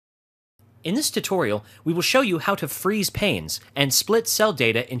In this tutorial, we will show you how to freeze panes and split cell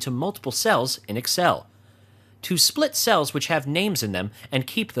data into multiple cells in Excel. To split cells which have names in them and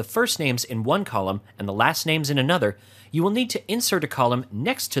keep the first names in one column and the last names in another, you will need to insert a column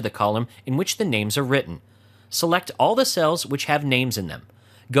next to the column in which the names are written. Select all the cells which have names in them.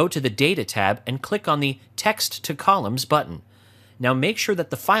 Go to the Data tab and click on the Text to Columns button. Now make sure that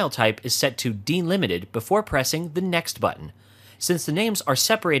the file type is set to delimited before pressing the Next button. Since the names are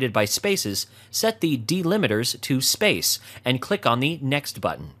separated by spaces, set the delimiters to space and click on the Next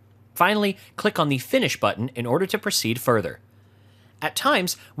button. Finally, click on the Finish button in order to proceed further. At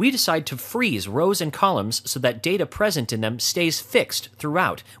times, we decide to freeze rows and columns so that data present in them stays fixed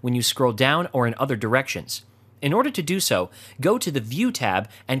throughout when you scroll down or in other directions. In order to do so, go to the View tab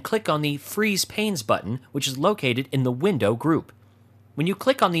and click on the Freeze Panes button, which is located in the Window group. When you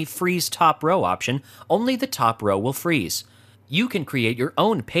click on the Freeze Top Row option, only the top row will freeze. You can create your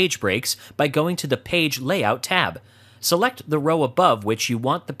own page breaks by going to the Page Layout tab. Select the row above which you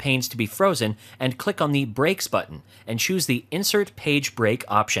want the panes to be frozen and click on the Breaks button and choose the Insert Page Break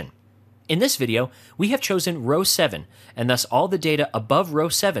option. In this video, we have chosen row 7, and thus all the data above row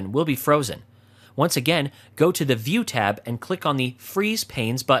 7 will be frozen. Once again, go to the View tab and click on the Freeze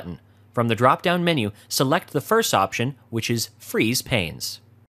Panes button. From the drop-down menu, select the first option, which is Freeze Panes.